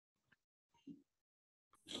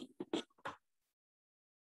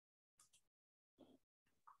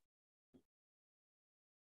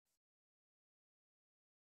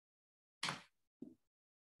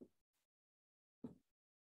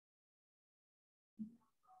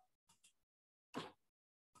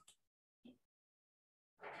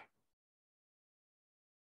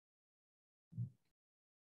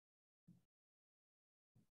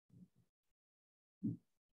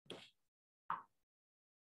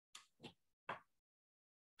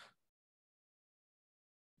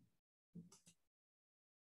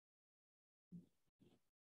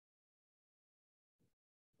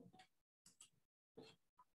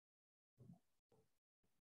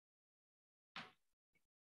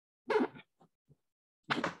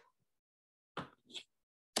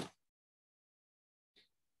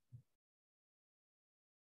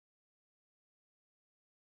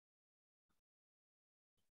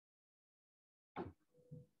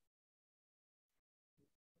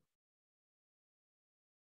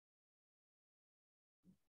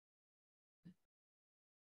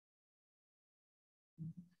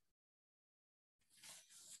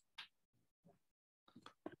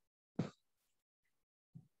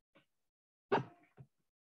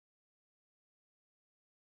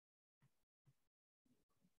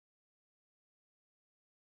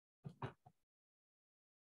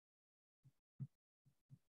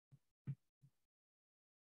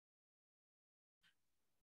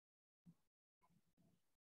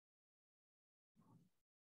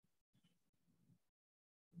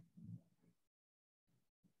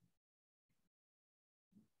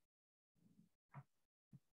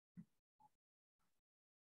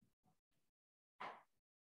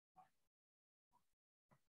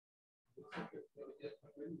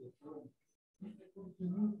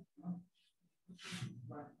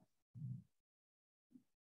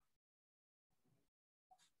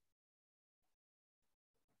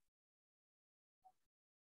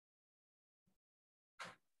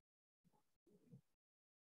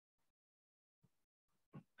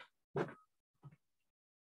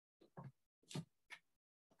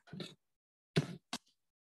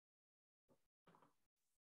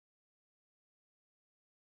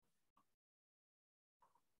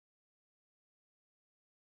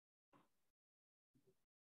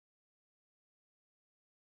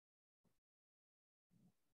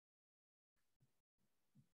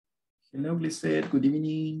Hello, Glisette. Good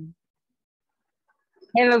evening.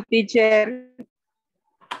 Hello, teacher.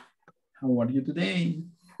 How are you today?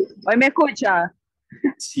 ¿Hoy me escucha?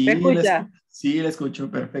 Sí, ¿Me escucha? Sí, le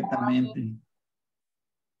escucho perfectamente.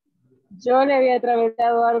 Yo le había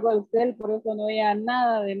atravesado algo al cel, por eso no veía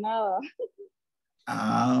nada de nada.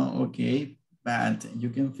 Ah, okay. But you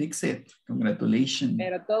can fix it. Congratulations.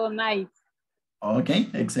 Pero todo nice. Okay,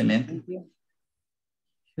 excellent. Thank you.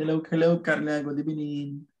 Hello, hello, Carla. Good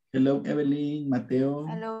evening. Hello, Evelyn, Mateo.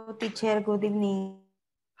 Hello, teacher. Good evening.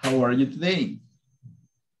 How are you today?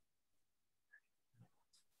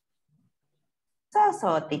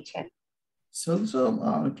 So, teacher. So,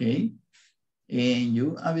 okay. And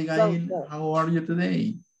you, Abigail, So. how are you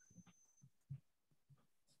today?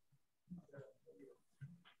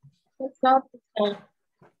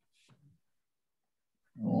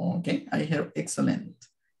 Okay, I hear excellent.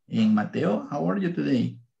 And Mateo, how are you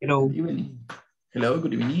today? Hello. Good evening. Hello,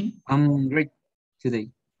 good evening. I'm great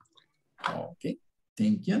today. Okay,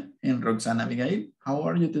 thank you. And Roxana Abigail, how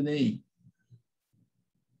are you today?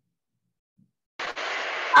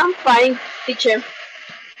 I'm fine, teacher.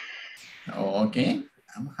 Okay,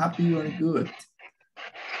 I'm happy you are good.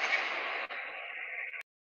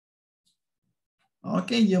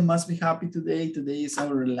 Okay, you must be happy today. Today is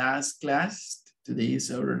our last class. Today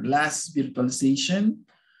is our last virtual session.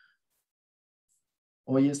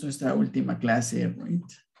 Hoy es nuestra última clase,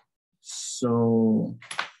 right? So,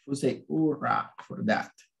 we'll say hoorah for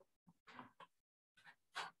that.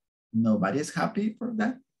 Nobody is happy for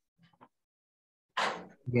that?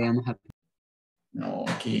 Yeah, I'm happy.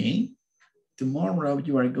 Okay. Tomorrow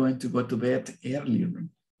you are going to go to bed earlier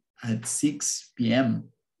at 6 p.m.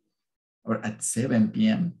 or at 7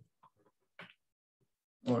 p.m.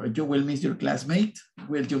 Or you will miss your classmate.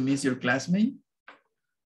 Will you miss your classmate?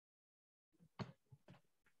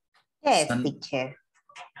 Yes, teacher.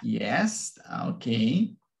 Yes,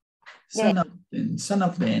 okay. Yes. Some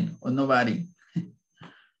of them, or nobody.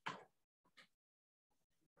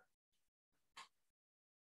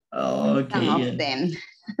 Okay. Some of them.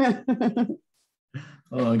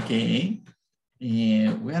 Okay.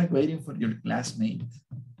 We are waiting for your classmate.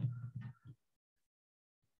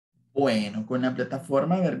 Bueno, con la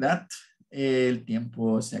plataforma, ¿verdad? El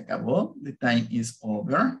tiempo se acabó. The time is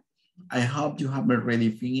over. I hope you have already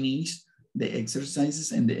finished the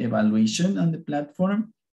exercises and the evaluation on the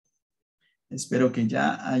platform. Espero que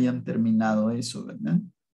ya hayan terminado eso, ¿verdad?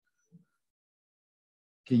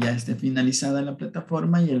 Que ya esté finalizada la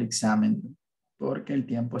plataforma y el examen, porque el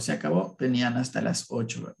tiempo se acabó. Tenían hasta las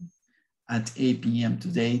 8, ¿verdad? At 8 p.m.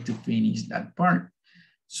 today to finish that part.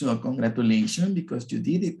 So congratulations because you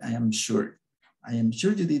did it, I am sure. I am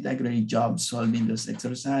sure you did a great job solving those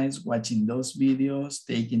exercises, watching those videos,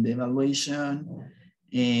 taking the evaluation,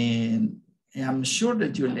 and I'm sure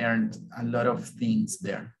that you learned a lot of things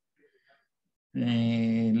there.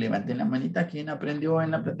 Levanten la manita, ¿quién aprendió en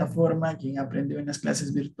la plataforma? ¿Quién aprendió en las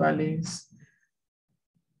clases virtuales?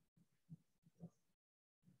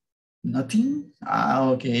 Nothing? Ah,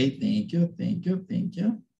 okay, thank you, thank you, thank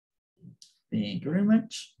you. Thank you very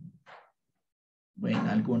much.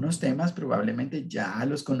 Bueno, algunos temas probablemente ya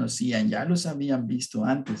los conocían, ya los habían visto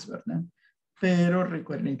antes, ¿verdad? Pero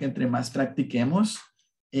recuerden que entre más practiquemos,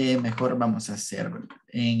 mejor vamos a hacer, ¿verdad?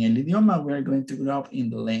 En el idioma, we are going to grow up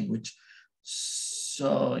in the language.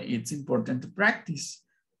 So, it's important to practice.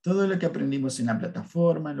 Todo lo que aprendimos en la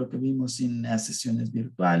plataforma, lo que vimos en las sesiones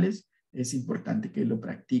virtuales, es importante que lo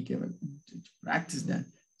practique, ¿verdad? Practice that.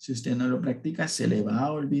 Si usted no lo practica, se le va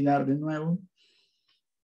a olvidar de nuevo.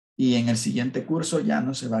 Y en el siguiente curso ya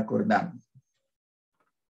no se va a acordar.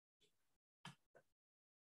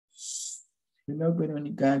 Hello,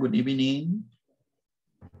 Verónica. Good evening.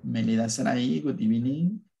 Melida Sarai. Good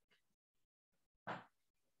evening.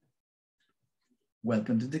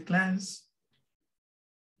 Welcome to the class.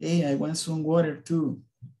 Hey, I want some water too.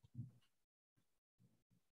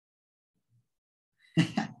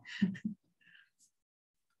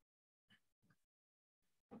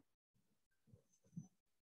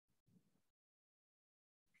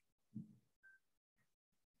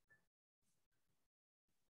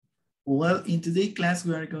 Well, in today's class,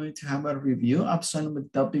 we are going to have a review of some of the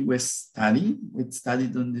topic we studied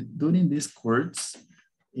during this course.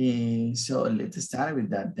 So let's start with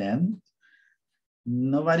that then.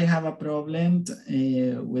 Nobody have a problem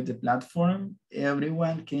with the platform.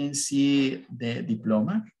 Everyone can see the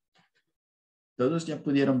diploma. Todos ya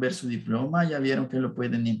pudieron ver su diploma, ya vieron que lo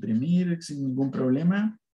pueden imprimir sin ningún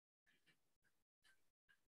problema.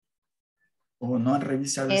 ¿O no han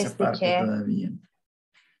revisado esa parte todavía?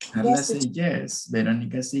 Carla say yes,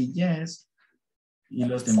 Verónica say yes. ¿Y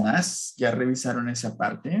los demás ya revisaron esa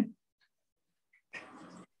parte?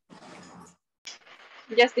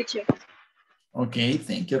 Yes, teacher. Ok,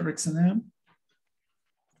 thank you, Roxana.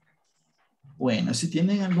 Bueno, si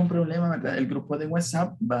tienen algún problema, ¿verdad? El grupo de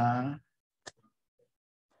WhatsApp va...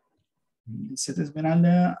 Dice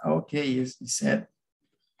Esmeralda, ok, es Lisette.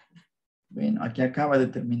 Bueno, aquí acaba de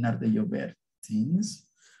terminar de llover. ¿Tienes?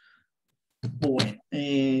 Bueno,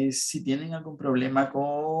 si tienen algún problema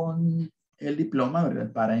con el diploma,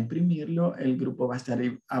 ¿verdad? Para imprimirlo, el grupo va a estar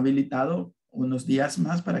habilitado unos días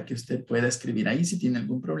más para que usted pueda escribir ahí si tiene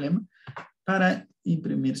algún problema para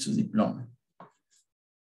imprimir su diploma.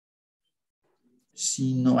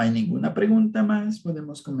 Si no hay ninguna pregunta más,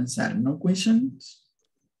 podemos comenzar. ¿No questions?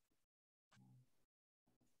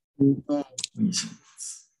 No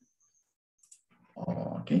questions.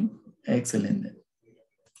 Ok, excelente.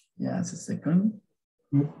 Just a second.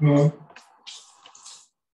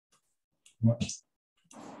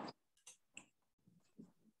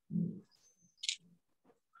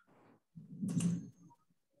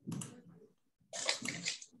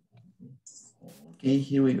 Okay,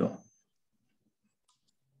 here we go.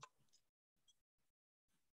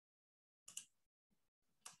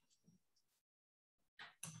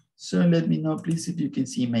 So let me know, please, if you can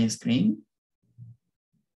see my screen.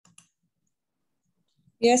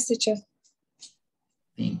 Yes, teacher.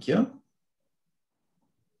 Thank you.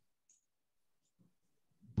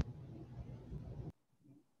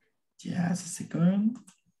 Just a second.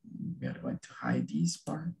 We are going to hide this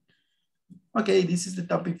part. Okay, this is the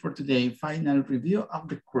topic for today. Final review of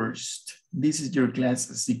the course. This is your class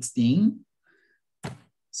 16.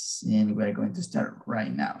 And we're going to start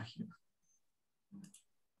right now here.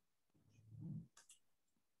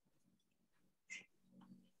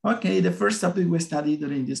 Okay, the first topic we studied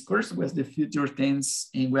during this course was the future tense,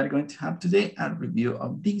 and we're going to have today a review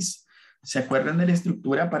of this. ¿Se acuerdan de la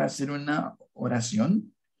estructura para hacer una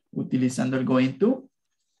oración utilizando el going to?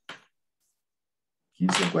 ¿Quién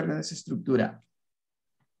se acuerda de esa estructura?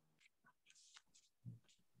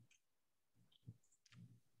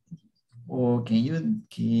 Or can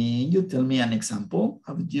you tell me an example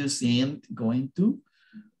of using going to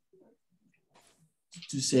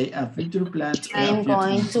say a future plan? I'm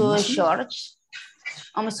going to church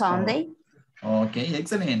on Sunday. Okay,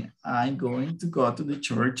 excellent. I'm going to go to the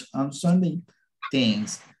church on Sunday.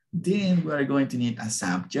 Thanks. Then we are going to need a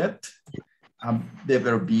subject, the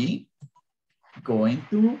verb be, going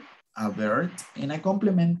to, a verb, and a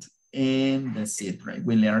complement. And that's it, right?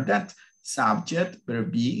 We learned that. Subject,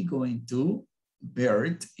 verb be, going to,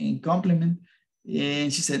 verb, and complement.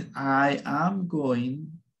 And she said, I am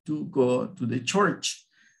going to go to the church.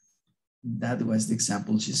 That was the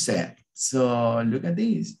example she said. So look at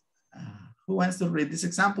this. Who wants to read this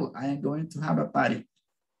example? I am going to have a party.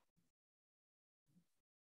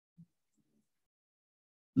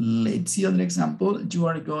 Let's see another example. You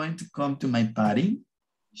are going to come to my party.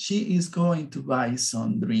 She is going to buy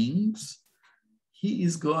some drinks. He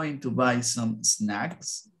is going to buy some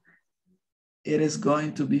snacks. It is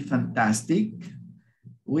going to be fantastic.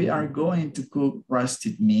 We are going to cook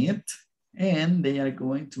roasted meat, and they are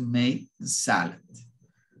going to make salad.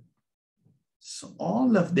 So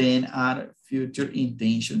all of them are future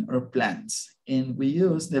intention or plans. And we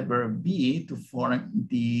use the verb be to form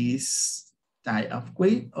this type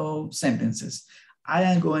of sentences. I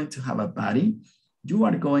am going to have a party. You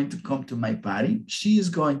are going to come to my party. She is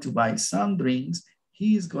going to buy some drinks.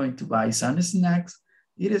 He is going to buy some snacks.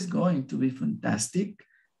 It is going to be fantastic.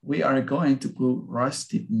 We are going to cook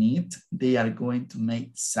roasted meat. They are going to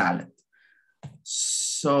make salad.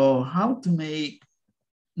 So how to make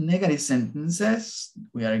negative sentences?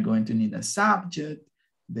 We are going to need a subject,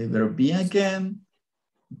 the verb be again,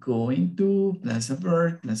 going to, plus a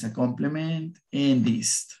verb, plus a complement, and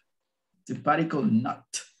this. The particle not.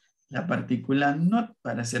 La partícula not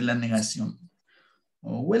para hacer la negación.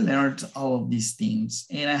 We learned all of these things,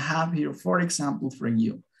 and I have here 4 examples for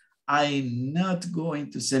you. I'm not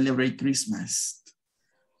going to celebrate Christmas.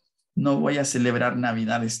 No voy a celebrar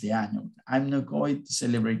Navidad este año. I'm not going to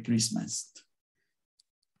celebrate Christmas.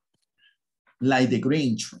 Like the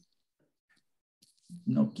Grinch.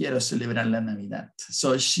 No quiero celebrar la Navidad.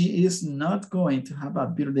 So she is not going to have a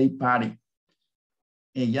birthday party.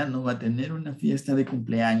 Ella no va a tener una fiesta de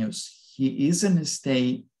cumpleaños. He isn't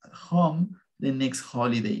stay at home the next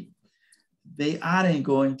holiday. They aren't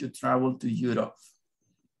going to travel to Europe.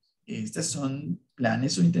 Estas son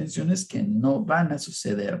planes o intenciones que no van a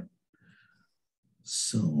suceder.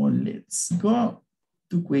 So let's go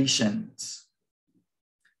to questions.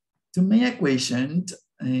 To make a question,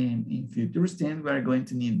 in future tense, we are going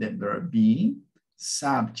to need the verb be,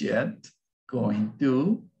 subject, going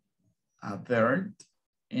to, a verb,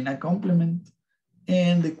 and a complement,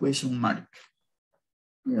 and the question mark.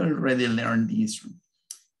 We already learned this.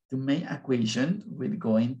 To make a question, we are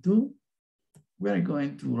going to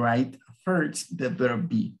write first the verb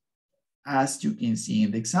be, as you can see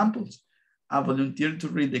in the examples. I volunteer to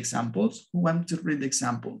read the examples. Who wants to read the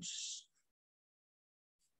examples?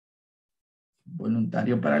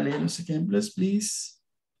 Voluntario para leer los ejemplos, please.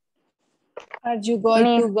 Are you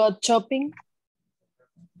going to go shopping?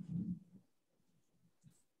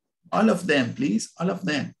 All of them, please, all of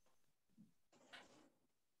them.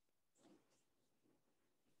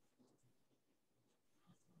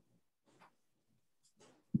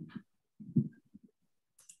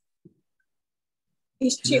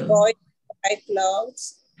 Is she going to buy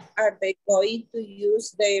clothes? Are they going to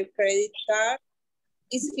use their credit card?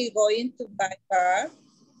 Is he going to buy a car?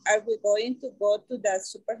 Are we going to go to the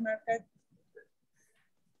supermarket?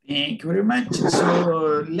 Thank you very much.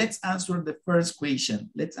 So let's answer the first question.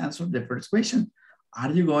 Let's answer the first question.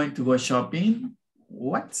 Are you going to go shopping?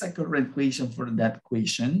 What's the correct question for that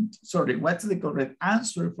question? Sorry, what's the correct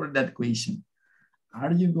answer for that question?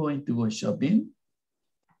 Are you going to go shopping?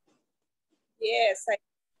 Yes,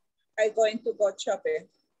 I'm going to go shopping.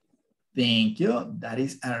 Thank you. That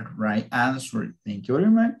is a right answer. Thank you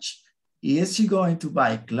very much. Is she going to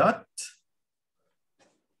buy clothes?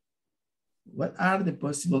 What are the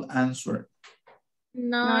possible answers?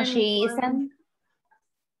 No, she isn't.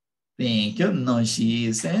 Thank you. No, she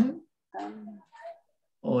isn't.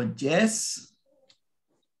 Oh, yes.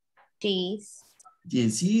 She is.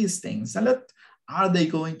 Yes, she is. Thanks a lot. Are they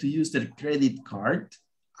going to use their credit card?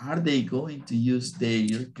 Are they going to use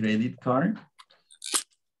their credit card?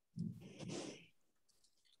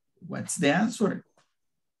 What's the answer?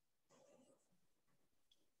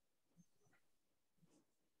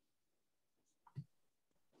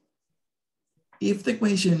 If the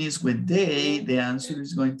question is with they, the answer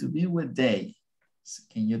is going to be with they. So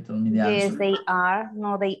can you tell me the answer? Yes, they are.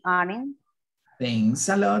 No, they aren't. Thanks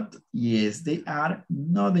a lot. Yes, they are.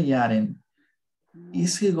 No, they aren't.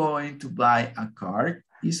 Is he going to buy a car?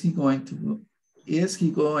 Is he going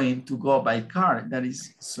to go by car? That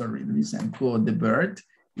is, sorry, there is a code, the bird.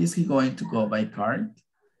 Is he going to go by car?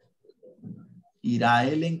 ¿Irá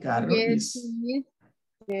él en carro? Yes, Is,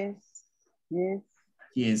 yes, yes,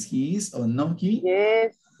 yes, he is or no he?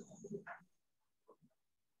 yes,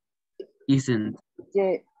 Isn't.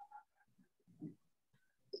 yes.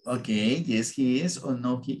 Okay, yes, he is or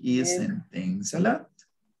no, he isn't. Thanks a lot.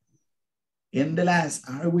 And the last,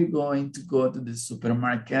 are we going to go to the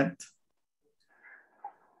supermarket?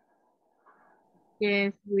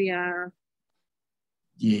 Yes, we are.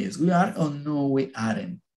 Yes, we are or no, we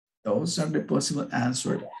aren't. Those are the possible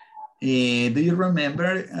answers. Do you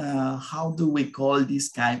remember how do we call this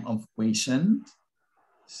kind of question?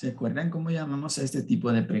 ¿Se acuerdan cómo llamamos a este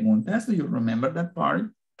tipo de preguntas? Do you remember that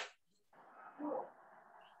part?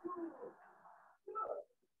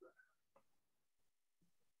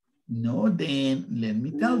 No, then let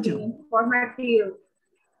me tell you. Informative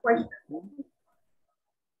question.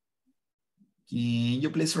 Can you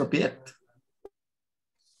please repeat?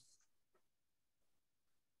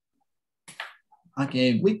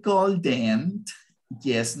 Okay, we call them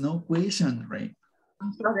yes, no question, right?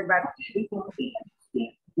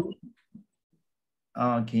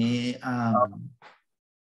 Okay,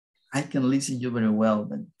 I can listen you very well,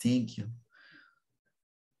 but thank you.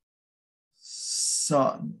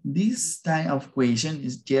 So this type of question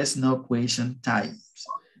is yes, no question types.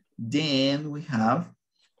 Then we have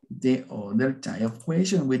the other type of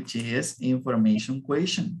question, which is information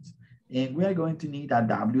questions. And we are going to need a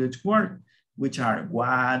WH word, which are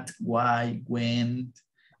what, why, when,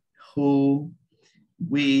 who,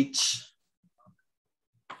 which.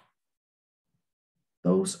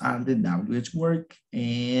 Those are the WH word.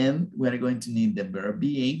 And we are going to need the verb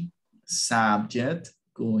being, subject,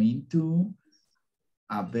 going to,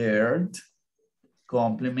 a verb,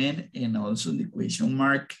 complement, and also the question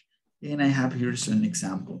mark. And I have here some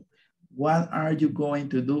example. What are you going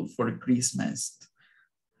to do for Christmas?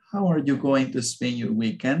 How are you going to spend your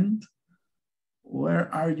weekend?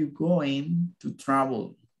 where are you going to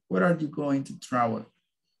travel? Where are you going to travel?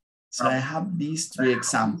 So I have these three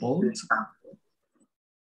examples,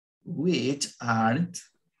 which are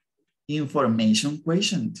information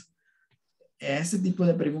questions. Este tipo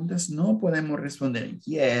de preguntas no podemos responder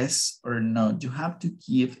yes or no. You have to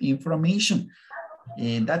give information.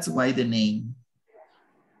 And that's why the name.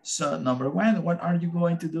 So number one, what are you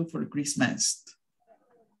going to do for Christmas?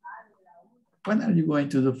 What are you going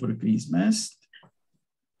to do for Christmas?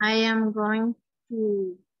 I am going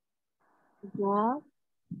to go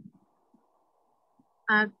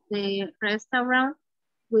at the restaurant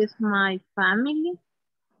with my family.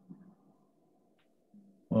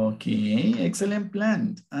 Okay, excellent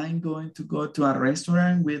plan. I'm going to go to a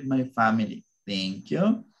restaurant with my family. Thank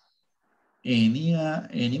you.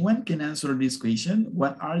 Anyone can answer this question?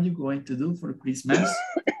 What are you going to do for Christmas?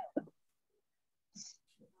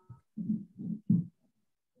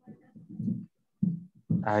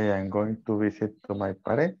 I am going to visit to my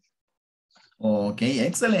parents. Okay,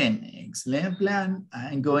 excellent. Excellent plan.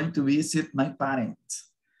 I'm going to visit my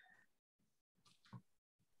parents.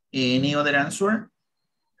 Any other answer?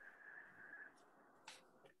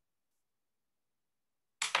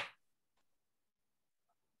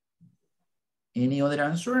 Any other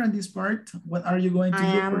answer on this part? What are you going to do for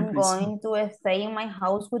I am Christmas? going to stay in my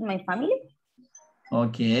house with my family.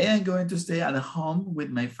 Okay, I'm going to stay at home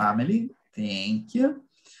with my family. Thank you.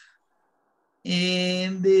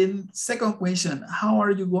 And then second question, how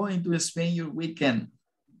are you going to spend your weekend?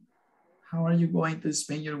 How are you going to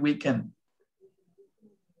spend your weekend?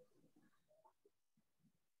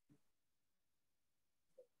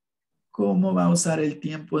 ¿Cómo va a usar el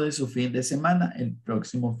tiempo de su fin de semana? El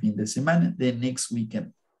próximo fin de semana, the next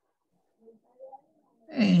weekend.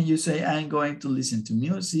 And you say, I'm going to listen to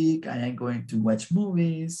music. I am going to watch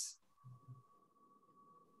movies.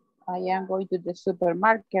 I am going to the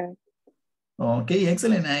supermarket. Okay,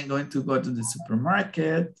 excellent. I'm going to go to the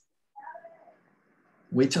supermarket.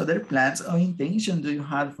 Which other plans or intention do you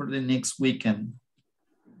have for the next weekend?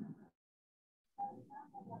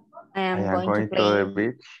 I I am am going to going to play. the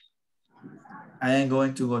beach. I am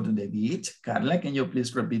going to go to the beach. Carla, can you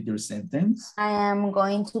please repeat your sentence? I am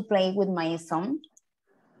going to play with my son.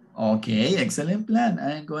 Okay, excellent plan.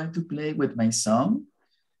 I am going to play with my son.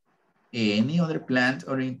 Any other plan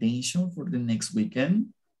or intention for the next weekend?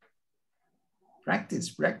 Practice,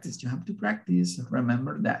 practice. You have to practice.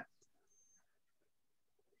 Remember that.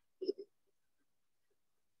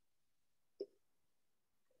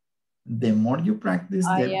 The more you practice,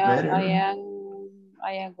 the better.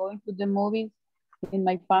 I am going to the movies in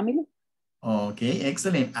my family. Okay,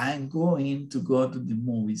 excellent. I'm going to go to the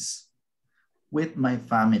movies with my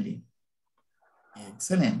family.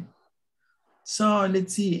 Excellent. So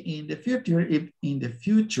let's see, in the future,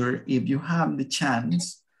 if you have the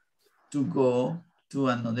chance to go to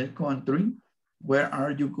another country, where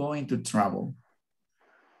are you going to travel?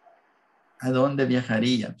 ¿A dónde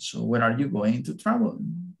viajaría? So where are you going to travel?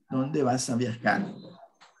 ¿Dónde vas a viajar?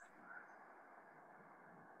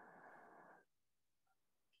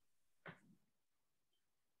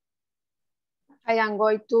 I am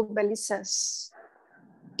going to Belize.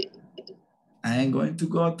 I am going to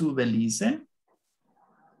go to Belize.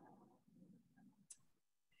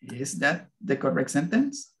 Is that the correct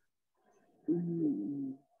sentence?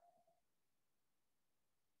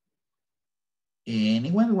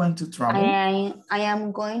 Anyone want to travel? I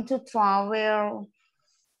am going to travel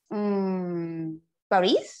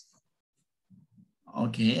Paris.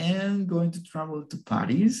 Okay, I'm going to travel to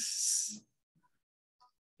Paris.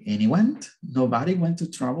 Anyone? Nobody want to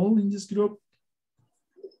travel in this group?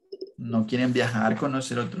 ¿No quieren viajar,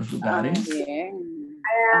 conocer otros lugares? Bien.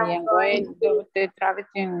 I am going to travel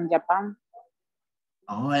in Japan.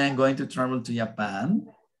 Oh, I am going to travel to Japan.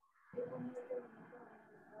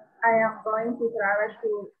 I am going to travel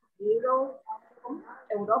to Europe.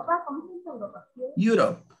 Europa, ¿cómo se dice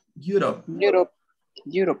Europa?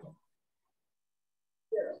 Europe.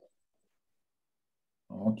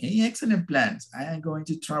 Okay, excellent plans. I am going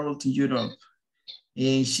to travel to Europe.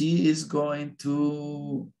 And she's going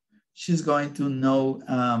to know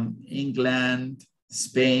England,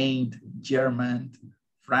 Spain, German,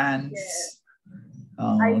 France. Yes.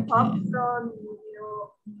 Okay. I hope so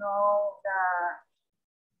you know the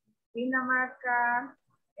Dinamarca,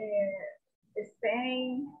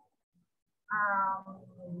 Spain,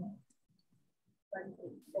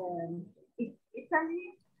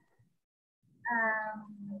 Italy,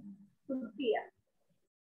 Turkey.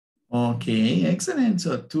 Okay, excellent.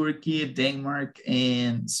 So Turkey, Denmark,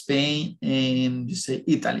 and Spain, and you say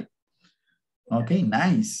Italy. Okay,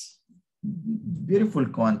 nice. Beautiful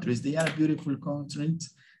countries. They are beautiful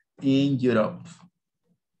countries in Europe.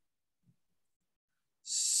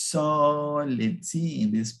 So let's see,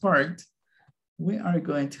 in this part, we are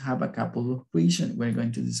going to have a couple of questions. We're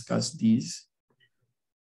going to discuss these.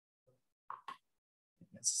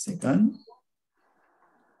 Just a second.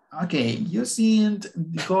 Okay, using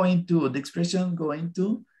going to, the expression going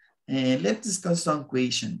to, let's discuss some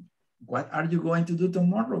question. What are you going to do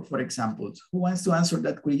tomorrow, for example? Who wants to answer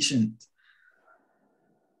that question?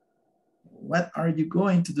 What are you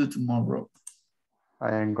going to do tomorrow?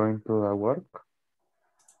 I am going to the work.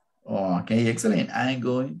 Okay, excellent. I'm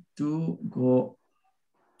going to go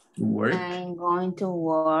to work. I'm going to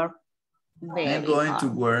work I'm going to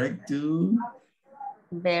work to...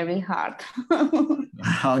 very hard.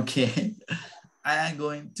 Okay. I am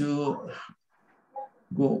going to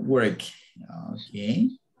go work. Okay.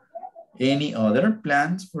 Any other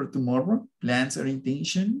plans for tomorrow? Plans or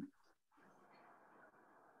intention?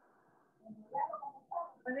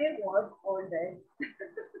 I work all day.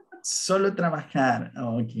 Solo trabajar.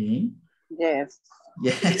 Okay. Yes.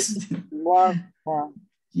 Yes. Work.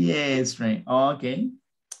 Yes, right. Okay.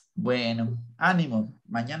 Bueno, ánimo.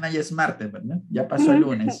 Mañana ya es martes, ¿verdad? Ya pasó el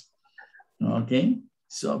lunes. Okay.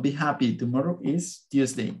 So be happy. Tomorrow is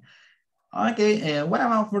Tuesday. Okay. What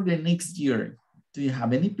about for the next year? Do you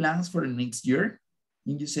have any plans for the next year?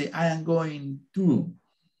 And you say, I am going to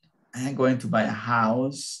buy a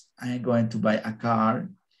house. I am going to buy a car.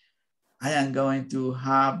 I am going to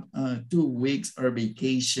have 2 weeks or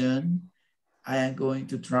vacation. I am going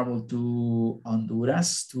to travel to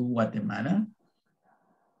Honduras, to Guatemala.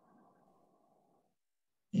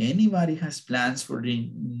 Anybody has plans for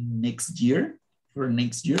the next year? For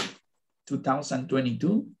next year,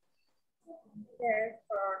 2022? Yes,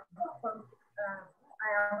 I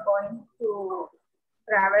am going to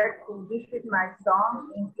travel to visit my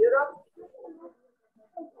son in Europe.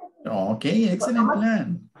 Okay, excellent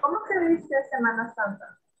plan. ¿Cómo se dice Semana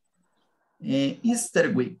Santa?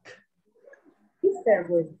 Easter week. Easter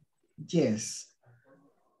week. Yes.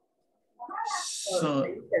 So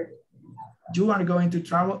you are going to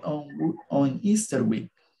travel on Easter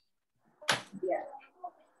week. Yeah.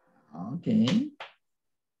 Okay.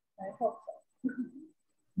 I hope so.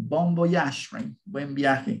 Bon voyage, right? Buen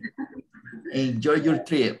viaje. Enjoy your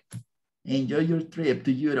trip. Enjoy your trip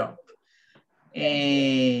to Europe.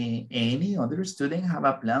 Any other student have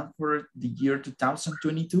a plan for the year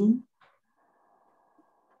 2022?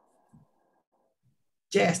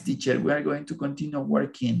 Yes, teacher, we are going to continue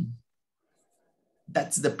working.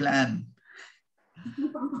 That's the plan.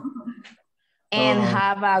 And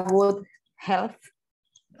have a good health.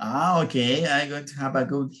 Okay, I'm going to have a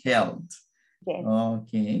good health. Yes.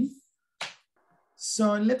 Okay.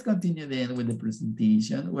 So let's continue then with the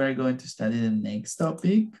presentation. We're going to study the next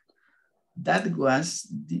topic. That was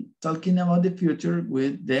talking about the future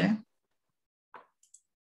with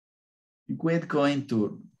going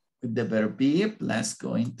to, with the verb be plus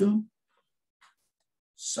going to.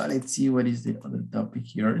 So let's see what is the other topic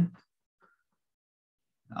here.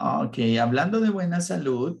 Okay, hablando de buena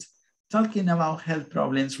salud, talking about health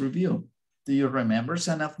problems review. Do you remember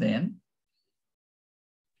some of them?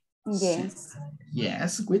 Yes.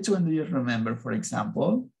 Yes, which one do you remember, for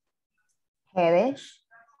example? Headache.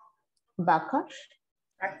 BECAS.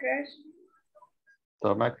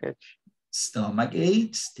 Stomach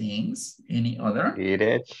ache. Things. Any other?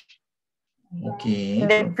 Earache. Okay.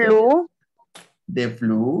 The flu. The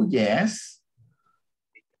flu, yes.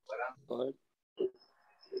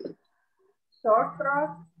 Sore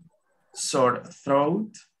throat. Sore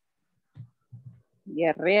throat.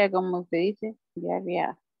 Diarrea, como se dice.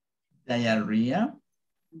 Diarrea. Diarrhea.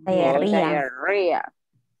 Diarrea.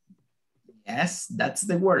 Yes, that's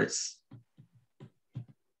the worst.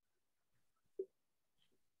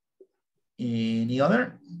 Any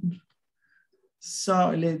other? So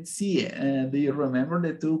let's see. Do you remember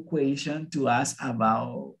the 2 questions to ask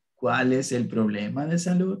about cuál es el problema de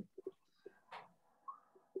salud?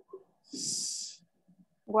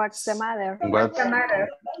 What's the matter? What's the matter?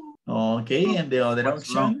 Okay, and the other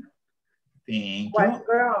option? Thank you. What's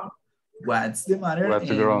wrong? What's the matter? What's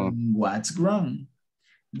and wrong? What's wrong?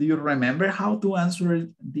 Do you remember how to answer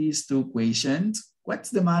these 2 questions? What's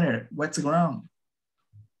the matter? What's wrong?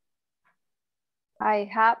 I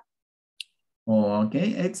have.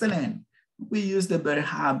 Okay, excellent. We use the verb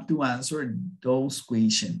have to answer those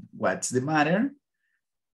questions. What's the matter?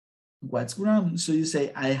 What's wrong? So you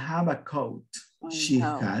say, I have a coat. She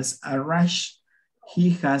has a rash.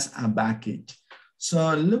 He has a bucket.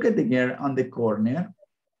 So look at the girl on the corner.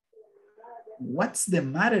 What's the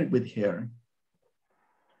matter with her?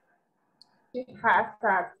 She has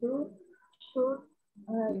a tooth Should,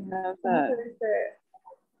 have ¿cómo se dice?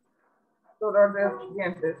 Dolor de los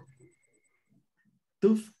dientes.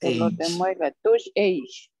 dolor de Toothache. muela,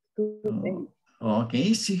 toothache. Toothache.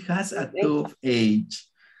 Okay, she has a Toothache. toothache.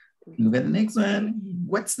 Look at the next one.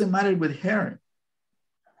 What's the matter with her?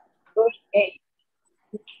 Toothache.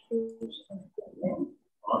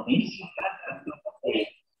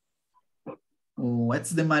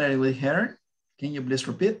 What's the matter with her? Can you please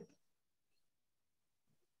repeat?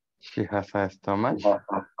 She has a stomach.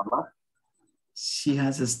 She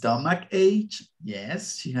has a stomach ache.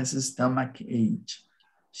 Yes, she has a stomach ache.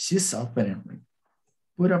 She's suffering.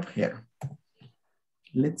 Put up here.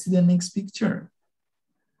 Let's see the next picture.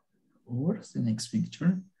 Where's the next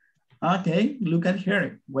picture? Okay, look at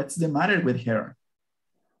her. What's the matter with her?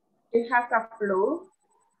 She has a flu.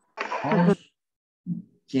 Oh,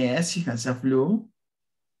 yes, she has a flu.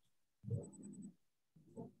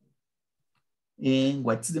 And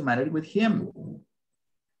what's the matter with him?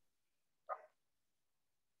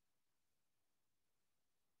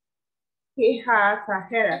 He has a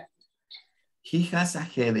headache. He has a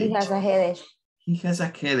headache. He has a headache. He has a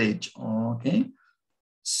headache. Okay.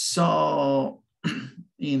 So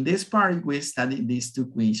in this part, we studied these two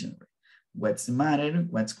questions. What's the matter?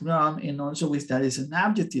 What's wrong? And also we studied an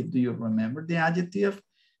adjective. Do you remember the adjective?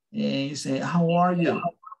 And you say, how are you?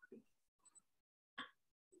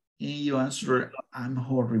 And you answer, I'm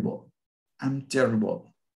horrible. I'm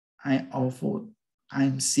terrible. I'm awful.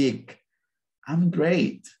 I'm sick. I'm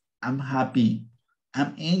great. I'm happy.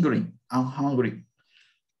 I'm angry. I'm hungry.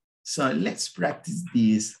 So let's practice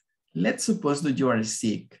this. Let's suppose that you are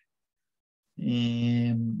sick.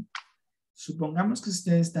 Supongamos que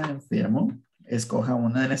usted está enfermo. Escoja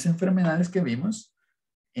una de las enfermedades que vimos.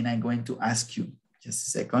 And I'm going to ask you. Just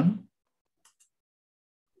a second.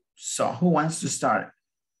 So who wants to start?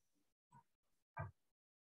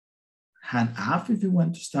 Hand up if you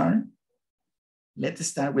want to start. Let's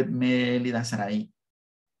start with Melida Sarai.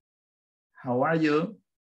 How are you?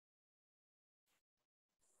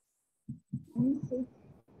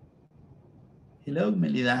 Hello,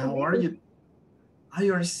 Melida. How are you? Oh,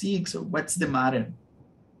 you're sick. So what's the matter?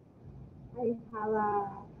 I have a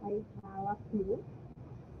flu.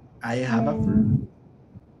 I have a flu.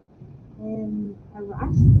 And a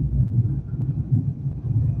rash.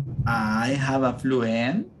 I have a flu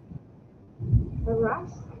and? A rash.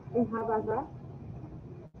 I have a rash.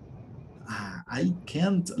 I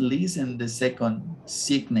can't listen the second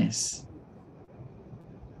sickness.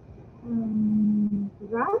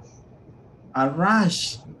 Rash. A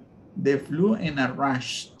rash. The flu and a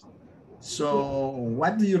rash. So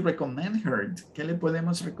what do you recommend her? ¿Qué le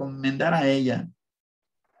podemos recomendar a ella?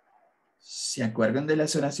 ¿Se acuerdan de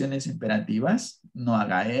las oraciones imperativas? No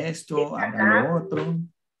haga esto, haga lo otro.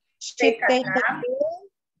 Take a nap.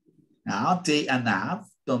 Now take a nap.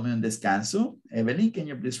 Tome un descanso. Evelyn, can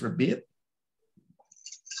you please repeat?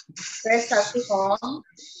 Rest at home.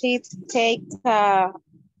 She takes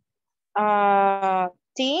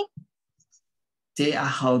tea. Take a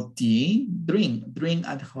hot tea. Drink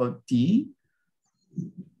a hot tea.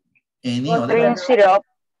 Any other? Drink syrup.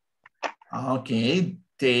 Okay.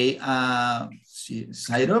 Take a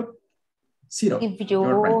syrup. Syrup. If you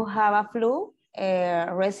You're right. have a flu,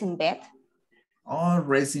 rest in bed. Or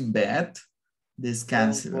rest in bed.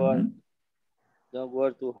 Descanse. Don't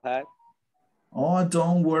work too hard. Oh,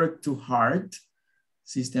 don't work too hard.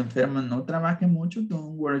 Si está enfermo, no trabaje mucho.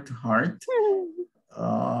 Don't work too hard.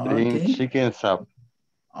 Drink Okay. chicken soup.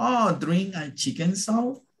 Oh, drink a chicken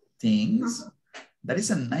soup. Things. That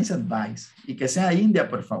is a nice advice. Y que sea India,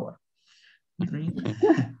 por favor. Drink.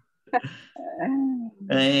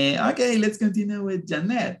 Okay, let's continue with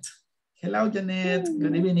Janet. Hello, Janet.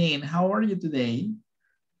 Good evening. How are you today?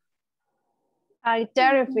 I'm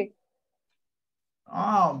terrific.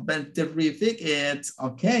 Oh, but terrific. It's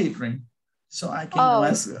okay. So I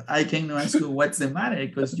can ask you what's the matter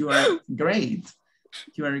because you are great.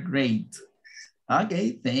 You are great.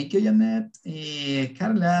 Okay, thank you, Janet.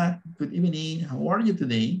 Carla, good evening. How are you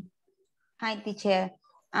today? Hi, teacher.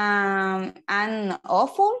 I'm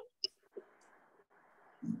awful.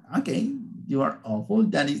 Okay, you are awful.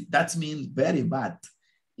 That means very bad.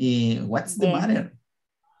 What's the matter?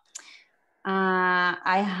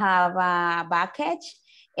 I have a backache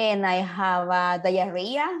and I have a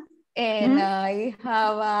diarrhea and I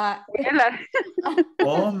have a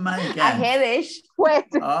Oh my a God. headache.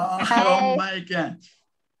 Oh my God.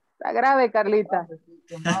 Está grave, Carlita.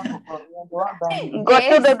 Go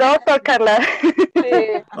to the doctor, Carla.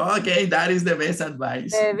 Sí. Okay, that is the best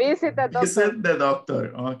advice. Visit the doctor. Visit the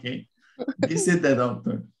doctor. Okay. Visit the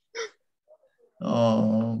doctor.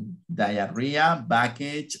 Oh, Diarrhea,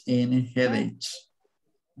 backache, and headache.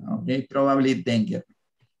 Okay, probably dengue.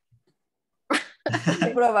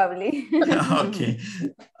 Probably. Okay,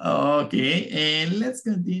 okay, and let's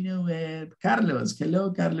continue with Carlos.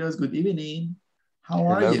 Hello, Carlos, good evening. How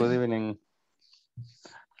are Hello, you? good evening.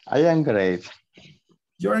 I am great.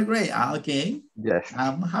 You're great, okay. Yes,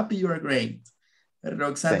 I'm happy you're great.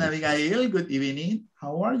 Roxana thanks. Abigail, good evening.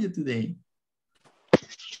 How are you today?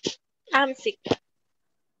 I'm sick.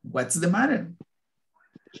 What's the matter?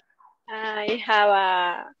 I have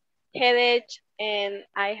a headache and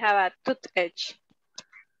I have a toothache.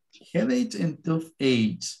 Headache and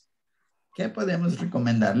toothache. ¿Qué podemos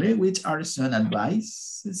recomendarle? Which are some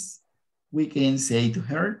advices we can say to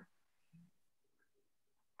her?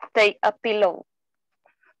 Take a pillow.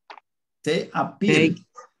 Take a pill.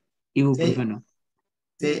 Ibuprofeno.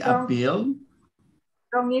 Take a pill.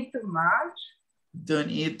 Don't eat too much. Don't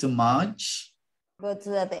eat too much. Go to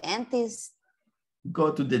the dentist.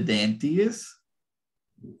 Go to the dentist.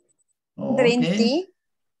 Drink Okay. tea.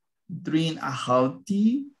 Drink a hot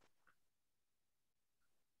tea.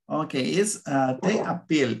 Okay, it's take a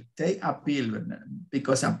pill. Take a pill.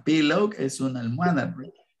 Because a pillow es una almohada.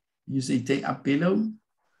 Right? You say take a pillow.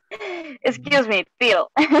 Excuse me,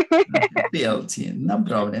 pill. Pill, yeah, no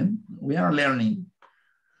problem. We are learning.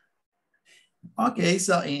 Okay,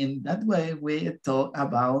 so in that way, we talk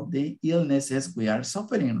about the illnesses we are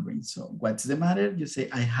suffering with. So what's the matter? You say,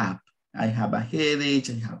 I have a headache,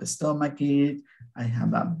 I have a stomachache, I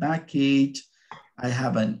have a backache, I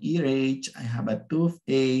have an earache, I have a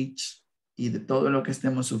toothache, y de todo lo que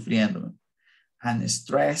estemos sufriendo. I'm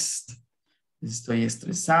stressed, estoy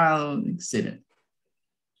estresado, etc.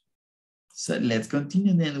 So let's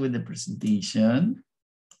continue then with the presentation.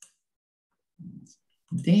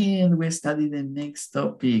 Then we study the next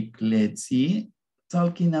topic. Let's see.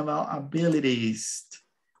 Talking about abilities.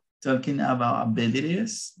 Talking about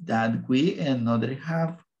abilities that we and others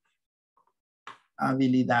have.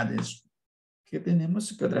 Habilidades que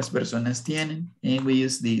tenemos, que otras personas tienen. And we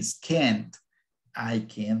use this can't. I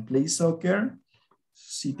can't play soccer.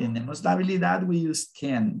 Si tenemos la habilidad, we use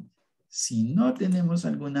can. Si no tenemos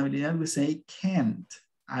alguna habilidad, we say can't.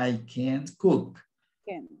 I can't cook.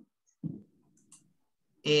 Can.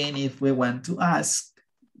 And if we want to ask,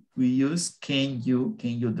 we use can you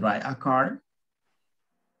drive a car?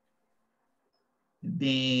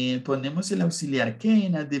 Then ponemos el auxiliar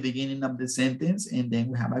can at the beginning of the sentence, and then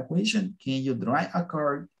we have a question. Can you drive a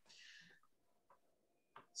car?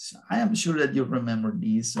 So I am sure that you remember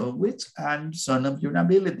this. So which are some of your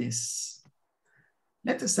abilities?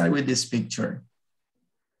 Let's start with this picture.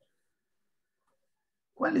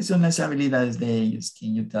 ¿Cuáles son las habilidades de ellos?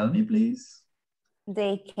 Can you tell me, please?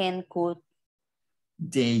 They can cook.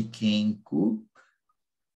 They can cook.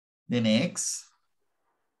 The next.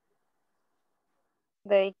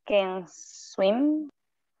 They can swim.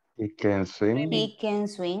 He can swim. He can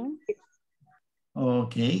swim.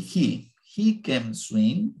 Okay, he can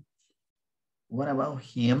swim. What about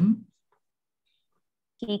him?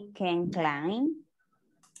 He can climb.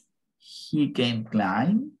 He can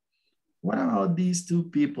climb. What about these two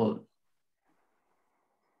people?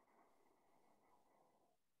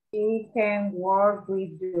 You can work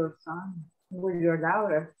with your son, with your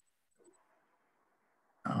daughter.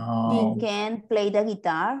 Oh, He can play the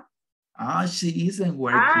guitar. she isn't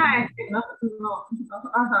working. Ah, no,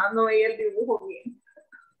 ajá, no veía el dibujo bien.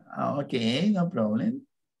 Okay, no problem.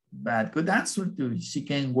 But good answer too. She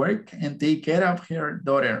can work and take care of her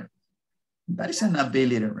daughter. That is an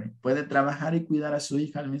ability, right? Puede trabajar y cuidar a su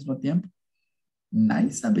hija al mismo tiempo.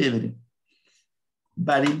 Nice ability.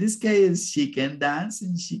 But in this case, she can dance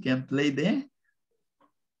and she can play the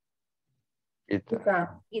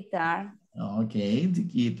Guitar. Guitar. okay, the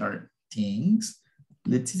guitar things.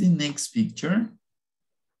 Let's see the next picture.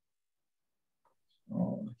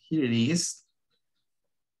 Oh, here it is.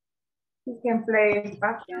 He can play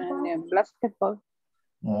basketball. And basketball.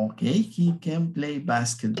 Okay, he can play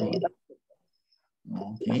basketball.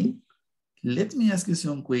 Okay, let me ask you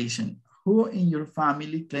some question. Who in your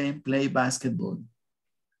family can play basketball?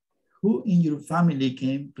 Who in your family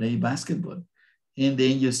can play basketball? And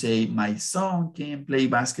then you say, my son can play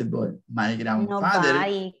basketball. My grandfather.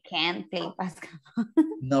 Nobody can play basketball.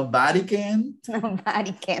 Nobody can?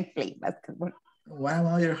 Nobody can play basketball. What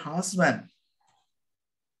about your husband?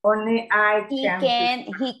 Only I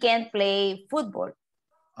He can play football.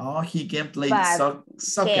 Oh, he can play But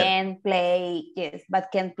soccer. Can play, yes,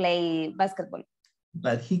 but can play basketball.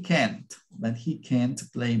 But he can't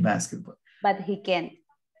play basketball. But he can.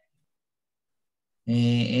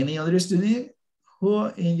 Any other student? Who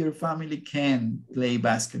in your family can play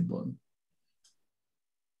basketball?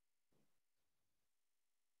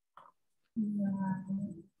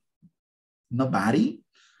 Nobody?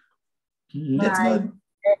 Let's go.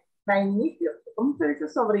 My nephew. ¿Cómo se dice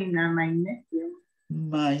sobrina? My nephew.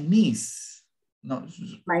 My niece. No.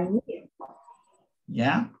 My niece.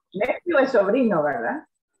 Yeah. Nephew es sobrino, ¿verdad?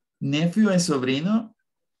 Nephew es sobrino.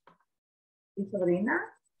 ¿Y sobrina?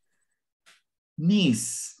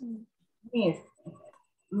 Niece. Niece.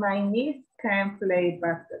 My niece can play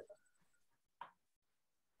basketball.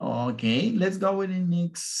 Okay, let's go with the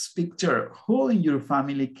next picture. Who in your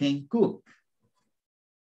family can cook?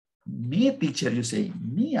 Me, teacher, you say.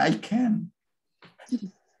 Me, I can.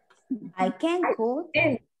 I can cook.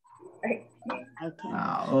 I can.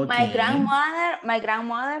 Okay. My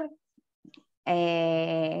grandmother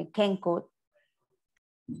can cook.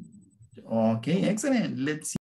 Okay, excellent. Let's see.